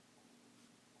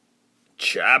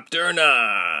Chapter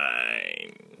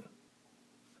 9.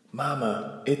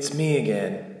 Mama, it's me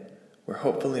again. We're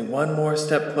hopefully one more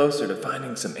step closer to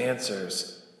finding some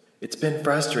answers. It's been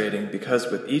frustrating because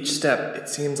with each step it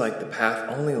seems like the path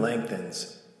only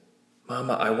lengthens.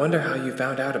 Mama, I wonder how you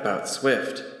found out about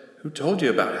Swift. Who told you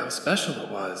about how special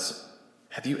it was?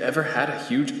 Have you ever had a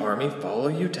huge army follow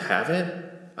you to have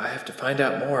it? I have to find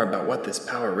out more about what this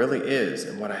power really is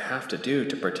and what I have to do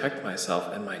to protect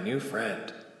myself and my new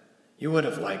friend. You would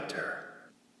have liked her.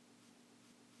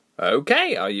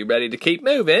 Okay, are you ready to keep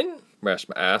moving?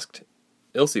 Reshma asked.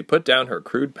 Ilse put down her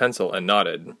crude pencil and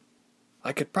nodded.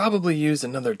 I could probably use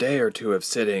another day or two of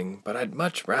sitting, but I'd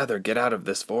much rather get out of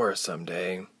this forest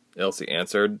someday, Ilse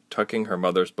answered, tucking her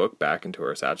mother's book back into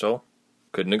her satchel.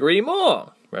 Couldn't agree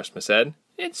more, Reshma said.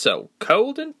 It's so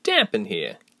cold and damp in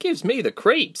here. Gives me the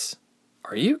creeps.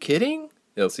 Are you kidding?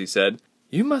 Ilse said.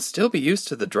 You must still be used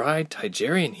to the dry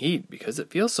Tigerian heat because it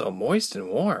feels so moist and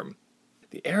warm.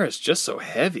 The air is just so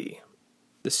heavy.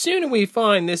 The sooner we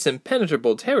find this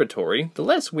impenetrable territory, the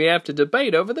less we have to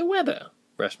debate over the weather,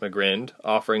 Reshma grinned,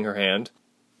 offering her hand.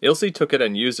 Ilse took it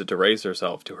and used it to raise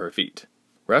herself to her feet.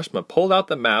 Reshma pulled out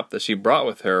the map that she brought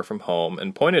with her from home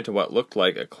and pointed to what looked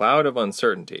like a cloud of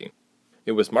uncertainty.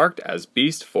 It was marked as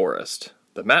Beast Forest.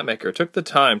 The mapmaker took the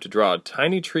time to draw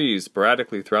tiny trees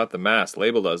sporadically throughout the mass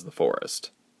labeled as the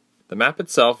forest. The map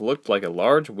itself looked like a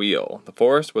large wheel. The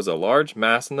forest was a large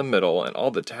mass in the middle, and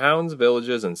all the towns,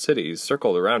 villages, and cities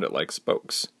circled around it like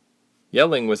spokes.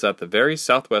 Yelling was at the very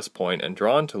southwest point and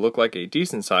drawn to look like a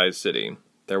decent-sized city.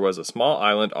 There was a small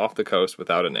island off the coast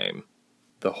without a name.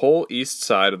 The whole east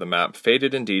side of the map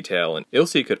faded in detail, and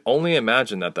Ilse could only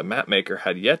imagine that the mapmaker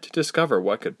had yet to discover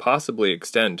what could possibly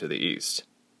extend to the east.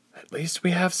 At least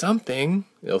we have something,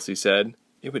 Ilse said.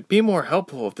 It would be more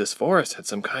helpful if this forest had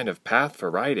some kind of path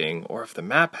for riding, or if the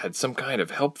map had some kind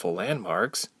of helpful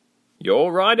landmarks.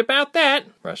 You're right about that,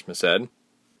 Reshma said.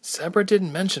 Sebra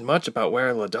didn't mention much about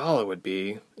where Ladala would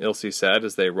be, Ilse said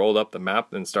as they rolled up the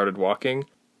map and started walking.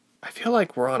 I feel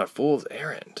like we're on a fool's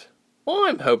errand.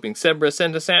 I'm hoping Sebra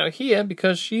sent us out here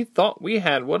because she thought we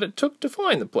had what it took to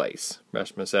find the place,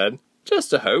 Reshma said.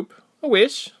 Just a hope, a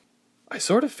wish. I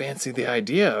sort of fancy the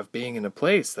idea of being in a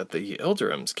place that the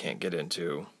Yildirims can't get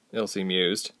into, Ilse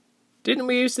mused. Didn't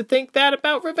we used to think that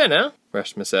about Ravenna?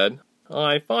 Reshma said.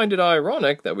 I find it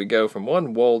ironic that we go from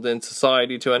one walled-in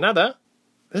society to another.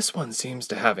 This one seems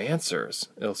to have answers,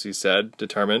 Ilse said,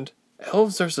 determined.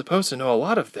 Elves are supposed to know a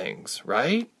lot of things,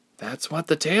 right? That's what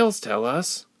the tales tell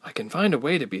us. I can find a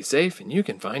way to be safe and you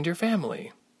can find your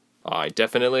family. I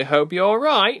definitely hope you're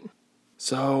right.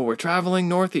 So, we're traveling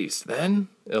northeast, then?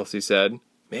 Ilse said.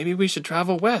 Maybe we should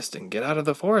travel west and get out of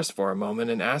the forest for a moment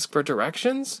and ask for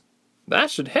directions? That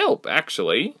should help,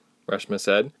 actually, Reshma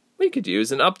said. We could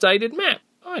use an updated map.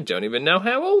 I don't even know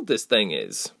how old this thing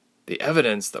is. The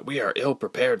evidence that we are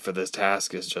ill-prepared for this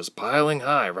task is just piling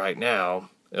high right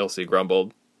now, Ilse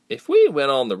grumbled. If we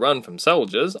went on the run from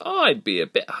soldiers, I'd be a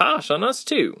bit harsh on us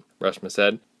too, Reshma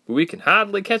said. But we can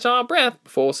hardly catch our breath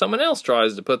before someone else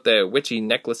tries to put their witchy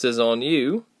necklaces on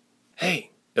you.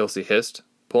 Hey, Ilse hissed,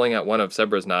 pulling out one of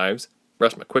Sebra's knives.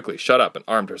 Reshma quickly shut up and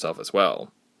armed herself as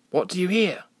well. What do you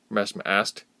hear? Reshma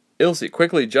asked. Ilse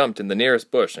quickly jumped in the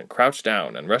nearest bush and crouched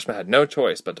down, and Reshma had no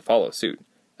choice but to follow suit.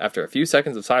 After a few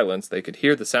seconds of silence, they could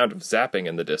hear the sound of zapping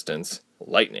in the distance.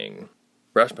 Lightning.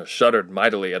 Reshma shuddered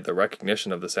mightily at the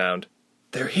recognition of the sound.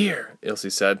 They're here,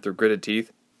 Ilse said through gritted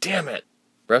teeth. Damn it!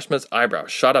 Reshma's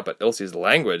eyebrows shot up at Ilse's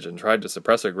language and tried to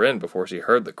suppress a grin before she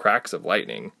heard the cracks of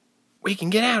lightning. We can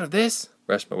get out of this,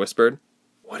 Reshma whispered.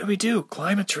 What do we do,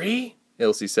 climb a tree?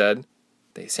 Ilse said.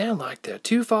 They sound like they're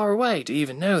too far away to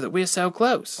even know that we're so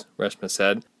close, Reshma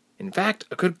said. In fact,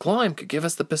 a good climb could give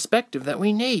us the perspective that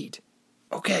we need.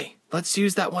 Okay, let's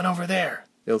use that one over there,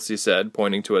 Ilse said,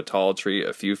 pointing to a tall tree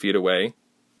a few feet away.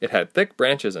 It had thick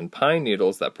branches and pine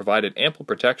needles that provided ample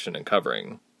protection and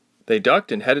covering. They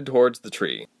ducked and headed towards the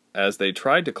tree. As they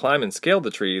tried to climb and scale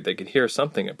the tree, they could hear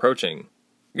something approaching.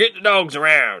 Get the dogs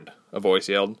around, a voice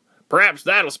yelled. Perhaps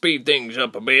that'll speed things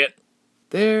up a bit.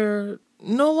 They're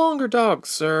no longer dogs,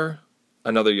 sir,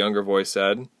 another younger voice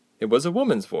said. It was a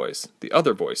woman's voice. The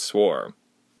other voice swore.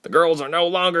 The girls are no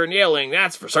longer yelling,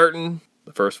 that's for certain,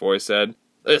 the first voice said.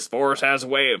 This forest has a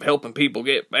way of helping people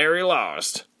get very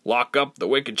lost. Lock up the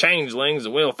wicked changelings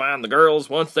and we'll find the girls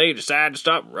once they decide to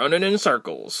stop running in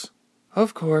circles.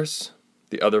 Of course,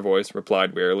 the other voice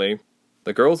replied wearily.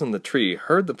 The girls in the tree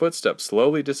heard the footsteps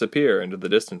slowly disappear into the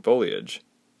distant foliage.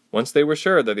 Once they were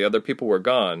sure that the other people were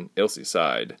gone, Ilse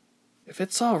sighed. If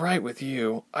it's all right with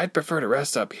you, I'd prefer to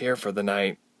rest up here for the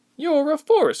night. You're a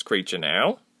forest creature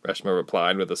now, Reshma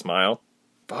replied with a smile.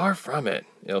 Far from it,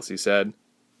 Ilse said.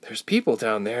 There's people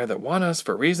down there that want us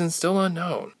for reasons still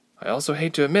unknown. I also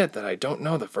hate to admit that I don't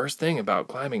know the first thing about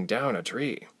climbing down a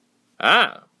tree."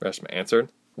 "Ah," Reshma answered.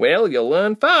 "Well, you'll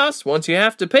learn fast once you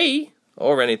have to pee.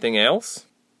 Or anything else."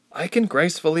 "I can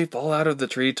gracefully fall out of the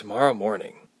tree tomorrow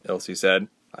morning," Elsie said.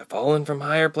 "I've fallen from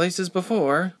higher places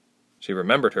before." She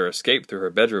remembered her escape through her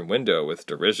bedroom window with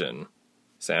derision.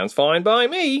 "Sounds fine by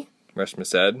me," Reshma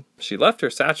said. She left her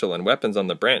satchel and weapons on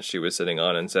the branch she was sitting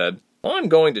on and said, "I'm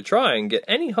going to try and get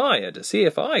any higher to see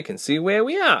if I can see where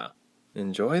we are."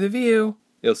 "Enjoy the view,"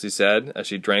 Ilse said as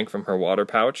she drank from her water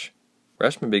pouch.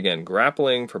 Reshma began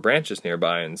grappling for branches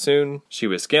nearby, and soon she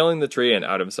was scaling the tree and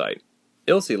out of sight.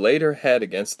 Ilse laid her head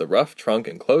against the rough trunk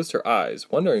and closed her eyes,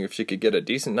 wondering if she could get a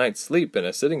decent night's sleep in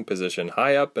a sitting position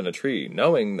high up in a tree,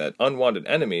 knowing that unwanted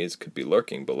enemies could be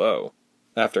lurking below.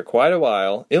 After quite a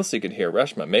while, Ilse could hear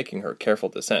Reshma making her careful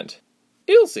descent.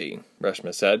 "Ilse,"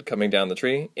 Reshma said, coming down the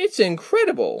tree, "it's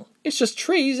incredible. It's just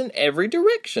trees in every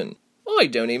direction. I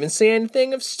don't even see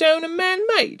anything of stone and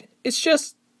man-made. It's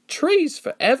just trees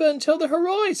forever until the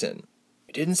horizon."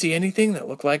 "You didn't see anything that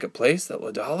looked like a place that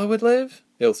Ladala would live?"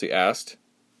 Ilse asked.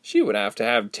 "She would have to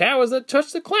have towers that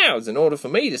touch the clouds in order for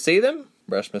me to see them,"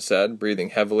 Reshma said, breathing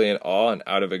heavily in awe and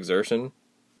out of exertion.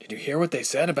 "Did you hear what they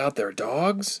said about their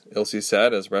dogs?" Ilse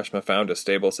said as Reshma found a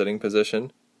stable sitting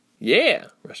position. "Yeah,"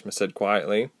 Reshma said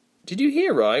quietly. "Did you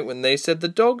hear right when they said the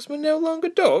dogs were no longer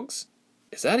dogs?"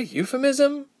 "Is that a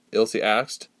euphemism?" Ilse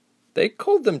asked. "They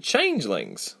called them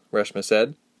changelings," Reshma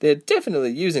said. "They're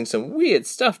definitely using some weird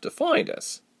stuff to find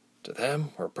us." "To them,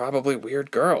 we're probably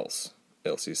weird girls,"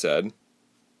 Ilse said.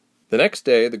 The next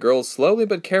day, the girls slowly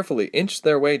but carefully inched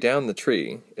their way down the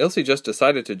tree. Ilse just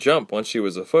decided to jump once she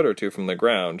was a foot or two from the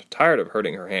ground, tired of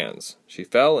hurting her hands. She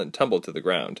fell and tumbled to the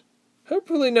ground.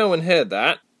 "Hopefully no one heard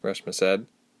that," Reshma said.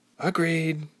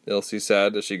 "Agreed," Ilse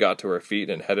said as she got to her feet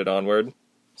and headed onward.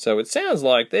 "So it sounds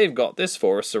like they've got this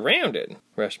forest surrounded,"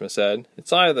 Reshma said.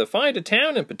 "It's either find a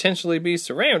town and potentially be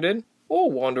surrounded, or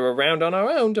wander around on our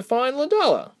own to find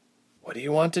Ladala." "What do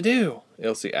you want to do?"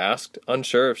 Ilse asked,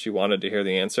 unsure if she wanted to hear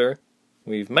the answer.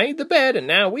 "We've made the bed and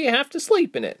now we have to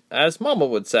sleep in it, as Mama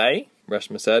would say,"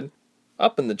 Reshma said.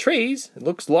 "Up in the trees, it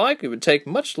looks like it would take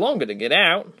much longer to get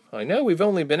out. I know we've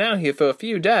only been out here for a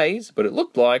few days, but it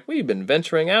looked like we've been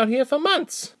venturing out here for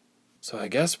months." "So I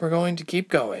guess we're going to keep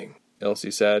going,"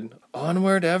 Elsie said.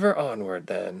 "Onward, ever onward,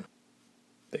 then."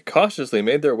 They cautiously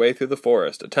made their way through the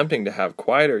forest, attempting to have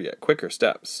quieter yet quicker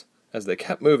steps. As they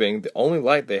kept moving, the only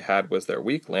light they had was their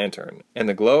weak lantern, and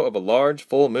the glow of a large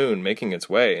full moon making its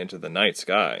way into the night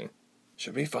sky.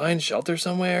 "Should we find shelter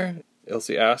somewhere?"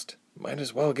 Elsie asked. "Might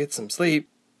as well get some sleep."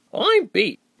 "I'm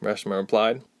beat," Reshma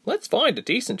replied. "Let's find a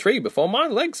decent tree before my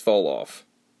legs fall off."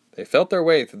 They felt their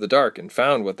way through the dark and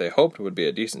found what they hoped would be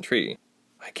a decent tree.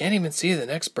 "I can't even see the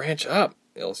next branch up,"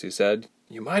 Elsie said.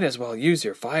 "You might as well use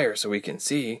your fire so we can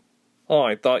see."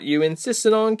 "I thought you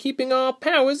insisted on keeping our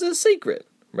powers a secret,"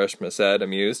 Reshma said,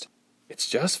 amused. "It's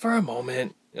just for a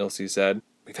moment," Elsie said.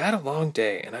 "We've had a long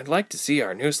day, and I'd like to see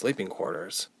our new sleeping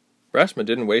quarters." Reshma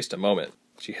didn't waste a moment.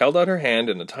 She held out her hand,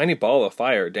 and a tiny ball of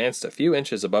fire danced a few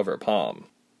inches above her palm.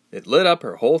 It lit up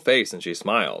her whole face, and she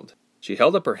smiled. She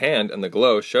held up her hand, and the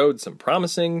glow showed some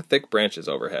promising, thick branches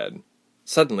overhead.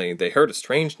 Suddenly, they heard a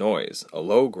strange noise, a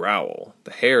low growl.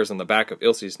 The hairs on the back of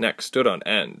Ilse's neck stood on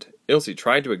end. Ilse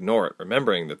tried to ignore it,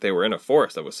 remembering that they were in a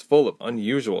forest that was full of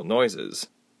unusual noises.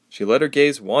 She let her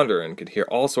gaze wander and could hear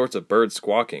all sorts of birds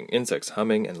squawking, insects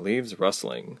humming, and leaves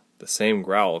rustling. The same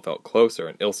growl felt closer,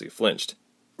 and Ilse flinched.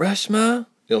 "Reshma?"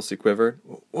 Ilse quivered.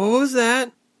 "What was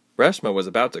that?" Reshma was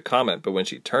about to comment, but when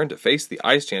she turned to face the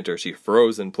ice chanter, she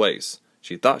froze in place.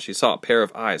 She thought she saw a pair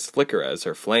of eyes flicker as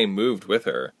her flame moved with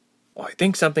her. "Oh, I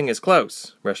think something is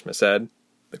close," Reshma said.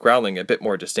 The growling a bit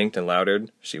more distinct and louder.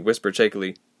 She whispered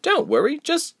shakily, "Don't worry,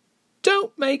 just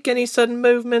don't make any sudden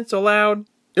movements or loud."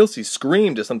 Ilse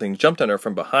screamed as something jumped on her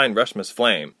from behind Reshma's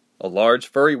flame, a large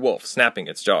furry wolf snapping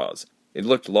its jaws. It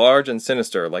looked large and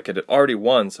sinister, like it had already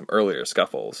won some earlier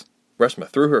scuffles. Reshma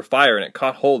threw her fire and it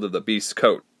caught hold of the beast's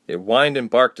coat. It whined and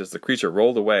barked as the creature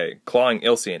rolled away, clawing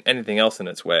Ilse and anything else in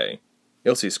its way.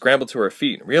 Ilse scrambled to her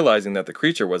feet, realizing that the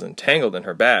creature was entangled in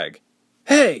her bag.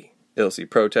 "Hey!" Ilse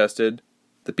protested.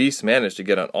 The beast managed to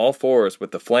get on all fours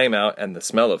with the flame out and the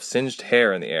smell of singed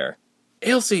hair in the air.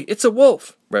 "Ilse, it's a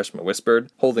wolf!" Reshma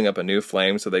whispered, holding up a new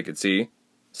flame so they could see.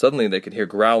 Suddenly they could hear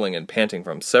growling and panting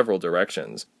from several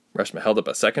directions. Reshma held up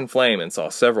a second flame and saw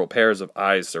several pairs of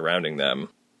eyes surrounding them.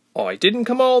 "I didn't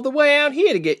come all the way out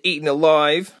here to get eaten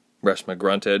alive," Reshma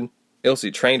grunted. Ilse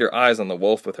trained her eyes on the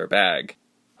wolf with her bag.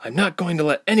 "I'm not going to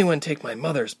let anyone take my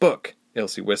mother's book,"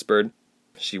 Ilse whispered.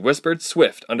 She whispered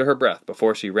swift under her breath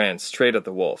before she ran straight at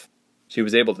the wolf. She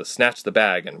was able to snatch the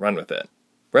bag and run with it.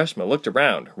 Reshma looked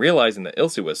around, realizing that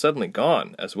Ilse was suddenly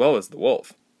gone, as well as the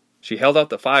wolf. She held out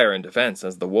the fire in defense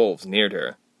as the wolves neared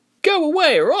her. "Go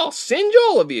away, or I'll singe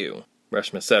all of you,"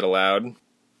 Reshma said aloud.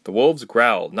 The wolves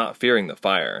growled, not fearing the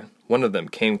fire. One of them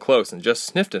came close and just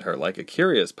sniffed at her like a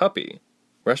curious puppy.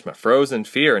 Reshma froze in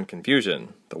fear and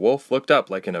confusion. The wolf looked up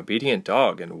like an obedient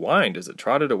dog and whined as it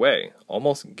trotted away,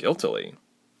 almost guiltily.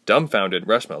 Dumbfounded,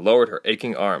 Reshma lowered her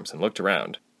aching arms and looked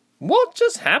around. "What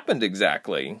just happened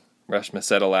exactly?" Reshma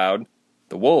said aloud.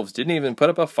 The wolves didn't even put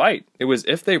up a fight. It was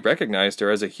as if they recognized her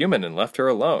as a human and left her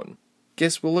alone.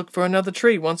 "Guess we'll look for another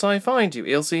tree once I find you,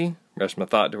 Ilse," Reshma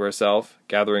thought to herself,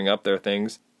 gathering up their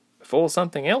things, before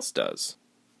something else does.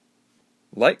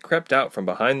 Light crept out from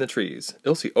behind the trees.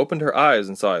 Ilse opened her eyes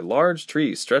and saw a large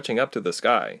tree stretching up to the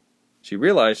sky. She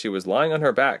realized she was lying on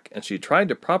her back, and she tried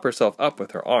to prop herself up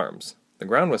with her arms. The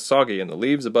ground was soggy and the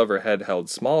leaves above her head held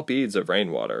small beads of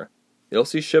rainwater.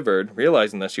 Ilse shivered,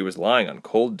 realizing that she was lying on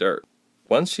cold dirt.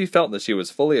 Once she felt that she was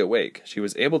fully awake, she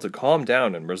was able to calm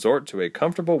down and resort to a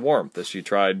comfortable warmth as she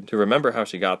tried to remember how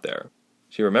she got there.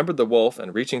 She remembered the wolf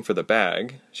and reaching for the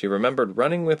bag. She remembered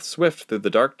running with Swift through the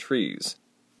dark trees.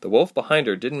 The wolf behind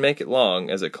her didn't make it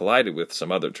long as it collided with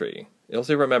some other tree.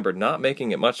 Ilse remembered not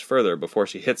making it much further before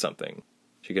she hit something.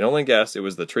 She could only guess it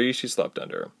was the tree she slept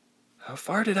under. "How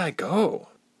far did I go?"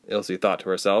 Ilse thought to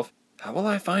herself. "How will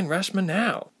I find Reshma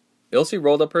now?" Ilse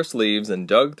rolled up her sleeves and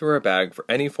dug through her bag for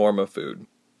any form of food.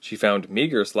 She found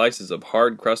meager slices of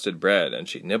hard-crusted bread, and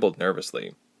she nibbled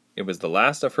nervously. It was the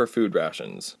last of her food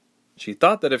rations. She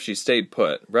thought that if she stayed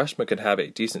put, Reshma could have a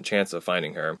decent chance of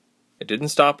finding her. It didn't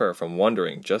stop her from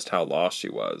wondering just how lost she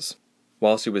was.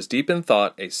 While she was deep in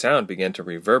thought, a sound began to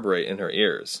reverberate in her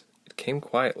ears. It came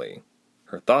quietly.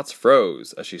 Her thoughts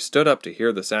froze as she stood up to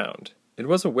hear the sound. It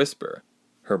was a whisper.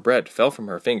 Her bread fell from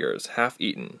her fingers,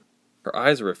 half-eaten. Her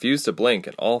eyes refused to blink,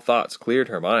 and all thoughts cleared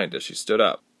her mind as she stood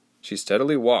up. She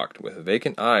steadily walked, with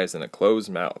vacant eyes and a closed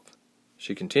mouth.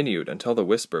 She continued until the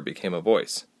whisper became a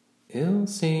voice.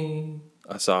 "Ilse,"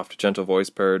 a soft, gentle voice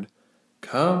purred.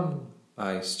 "Come,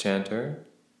 Ice Chanter."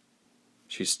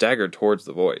 She staggered towards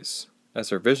the voice. As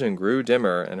her vision grew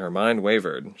dimmer and her mind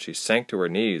wavered, she sank to her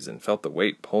knees and felt the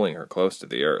weight pulling her close to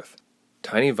the earth.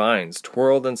 Tiny vines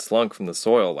twirled and slunk from the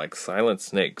soil like silent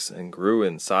snakes and grew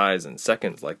in size in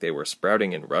seconds like they were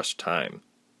sprouting in rushed time.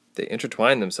 They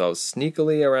intertwined themselves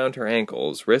sneakily around her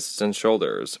ankles, wrists, and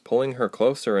shoulders, pulling her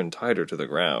closer and tighter to the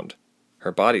ground.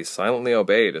 Her body silently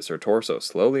obeyed as her torso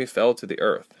slowly fell to the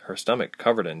earth, her stomach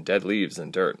covered in dead leaves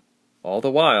and dirt. All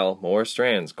the while, more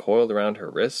strands coiled around her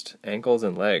wrist, ankles,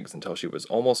 and legs until she was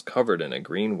almost covered in a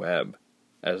green web.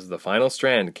 As the final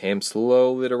strand came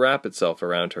slowly to wrap itself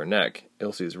around her neck,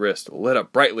 Ilse's wrist lit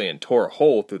up brightly and tore a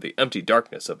hole through the empty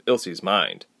darkness of Ilse's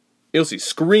mind. Ilse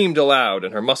screamed aloud,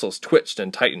 and her muscles twitched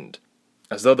and tightened.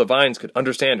 As though the vines could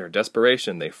understand her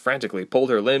desperation, they frantically pulled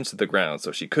her limbs to the ground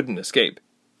so she couldn't escape.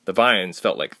 The vines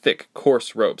felt like thick,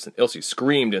 coarse ropes, and Ilse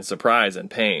screamed in surprise and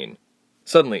pain.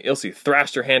 Suddenly, Ilse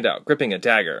thrashed her hand out, gripping a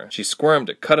dagger. She squirmed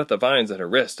to cut at the vines at her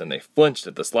wrist, and they flinched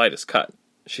at the slightest cut.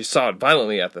 She sawed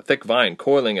violently at the thick vine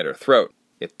coiling at her throat.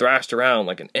 It thrashed around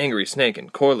like an angry snake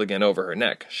and coiled again over her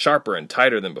neck, sharper and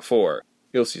tighter than before.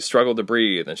 Ilse struggled to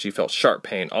breathe, and she felt sharp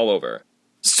pain all over.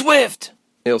 "Swift!"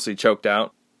 Ilse choked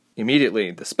out.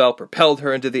 Immediately, the spell propelled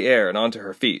her into the air and onto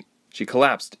her feet. She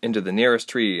collapsed into the nearest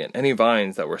tree, and any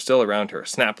vines that were still around her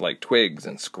snapped like twigs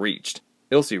and screeched.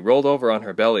 Ilse rolled over on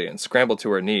her belly and scrambled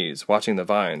to her knees, watching the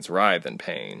vines writhe in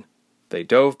pain. They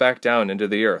dove back down into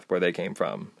the earth where they came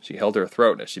from. She held her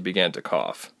throat as she began to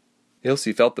cough.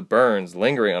 Ilse felt the burns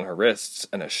lingering on her wrists,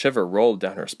 and a shiver rolled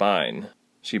down her spine.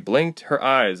 She blinked her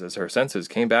eyes as her senses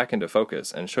came back into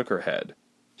focus and shook her head.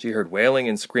 She heard wailing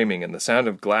and screaming and the sound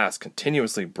of glass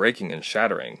continuously breaking and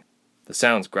shattering. The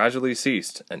sounds gradually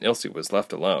ceased, and Ilse was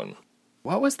left alone.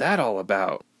 What was that all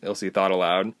about? Ilse thought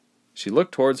aloud. She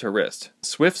looked towards her wrist.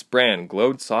 Swift's brand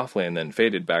glowed softly and then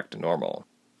faded back to normal.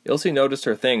 Ilse noticed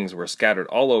her things were scattered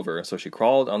all over, so she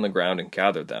crawled on the ground and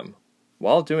gathered them.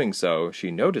 While doing so,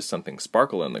 she noticed something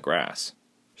sparkle in the grass.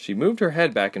 She moved her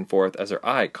head back and forth as her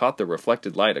eye caught the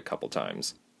reflected light a couple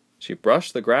times. She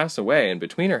brushed the grass away, and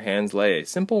between her hands lay a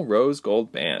simple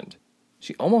rose-gold band.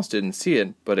 She almost didn't see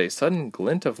it, but a sudden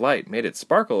glint of light made it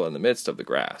sparkle in the midst of the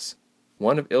grass.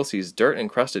 One of Ilse's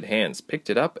dirt-encrusted hands picked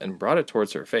it up and brought it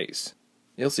towards her face.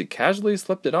 Ilse casually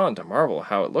slipped it on to marvel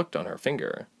how it looked on her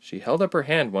finger. She held up her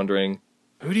hand, wondering,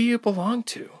 "Who do you belong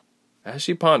to?" As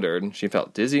she pondered, she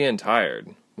felt dizzy and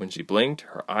tired. When she blinked,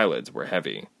 her eyelids were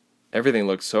heavy. Everything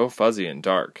looked so fuzzy and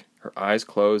dark. Her eyes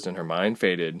closed and her mind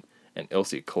faded, and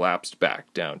Ilse collapsed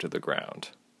back down to the ground.